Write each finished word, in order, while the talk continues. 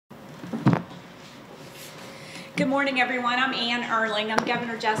Good morning, everyone. I'm Ann Erling. I'm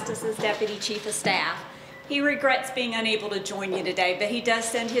Governor Justice's Deputy Chief of Staff. He regrets being unable to join you today, but he does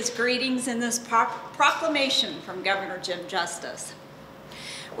send his greetings in this proclamation from Governor Jim Justice.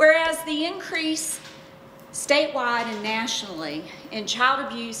 Whereas the increase statewide and nationally in child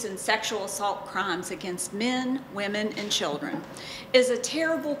abuse and sexual assault crimes against men, women, and children is a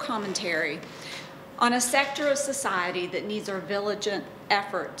terrible commentary on a sector of society that needs our vigilant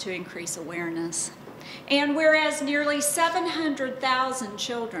effort to increase awareness. And whereas nearly 700,000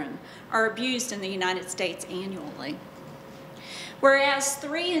 children are abused in the United States annually, whereas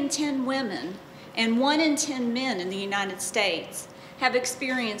 3 in 10 women and 1 in 10 men in the United States have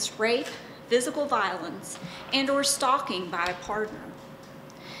experienced rape, physical violence, and/or stalking by a partner.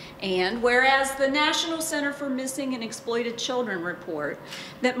 And whereas the National Center for Missing and Exploited Children report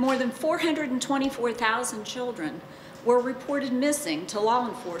that more than 424,000 children were reported missing to law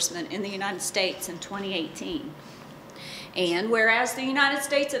enforcement in the United States in 2018. And whereas the United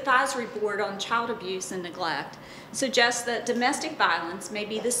States Advisory Board on Child Abuse and Neglect suggests that domestic violence may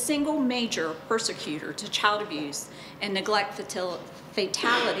be the single major persecutor to child abuse and neglect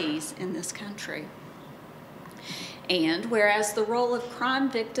fatalities in this country. And whereas the role of crime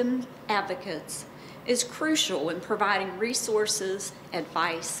victim advocates is crucial in providing resources,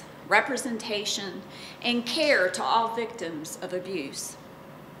 advice, representation, and care to all victims of abuse.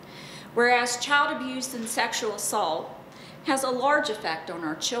 Whereas child abuse and sexual assault has a large effect on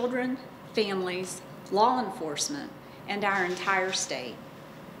our children, families, law enforcement, and our entire state.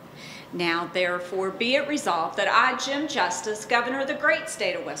 Now, therefore, be it resolved that I, Jim Justice, Governor of the great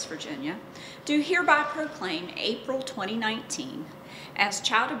state of West Virginia, do hereby proclaim April 2019 as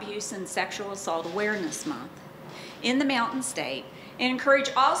Child Abuse and Sexual Assault Awareness Month in the Mountain State, and encourage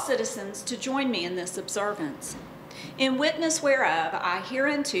all citizens to join me in this observance. In witness whereof, I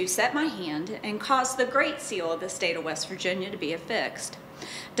hereunto set my hand and cause the great seal of the state of West Virginia to be affixed.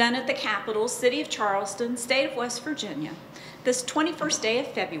 Done at the Capitol, City of Charleston, State of West Virginia, this 21st day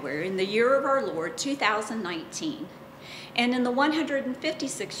of February in the year of our Lord 2019, and in the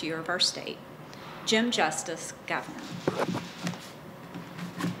 156th year of our state. Jim Justice, Governor.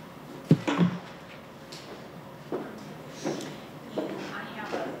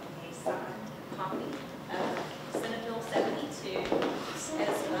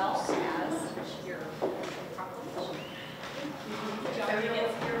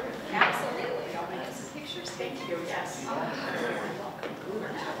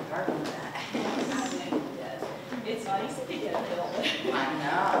 It's nice to get a bill. I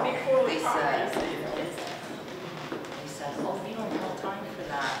know. Before we They start. said, oh, we don't have time for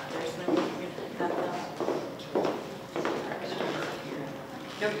that. There's no way we can have that.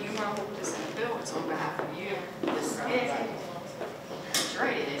 No, you want to hold this in the bill, it's on behalf of you. This is That's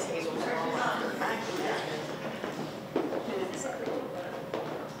right, it is Hazel's law.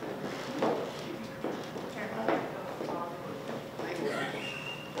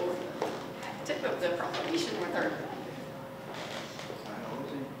 Tip of the proclamation with her.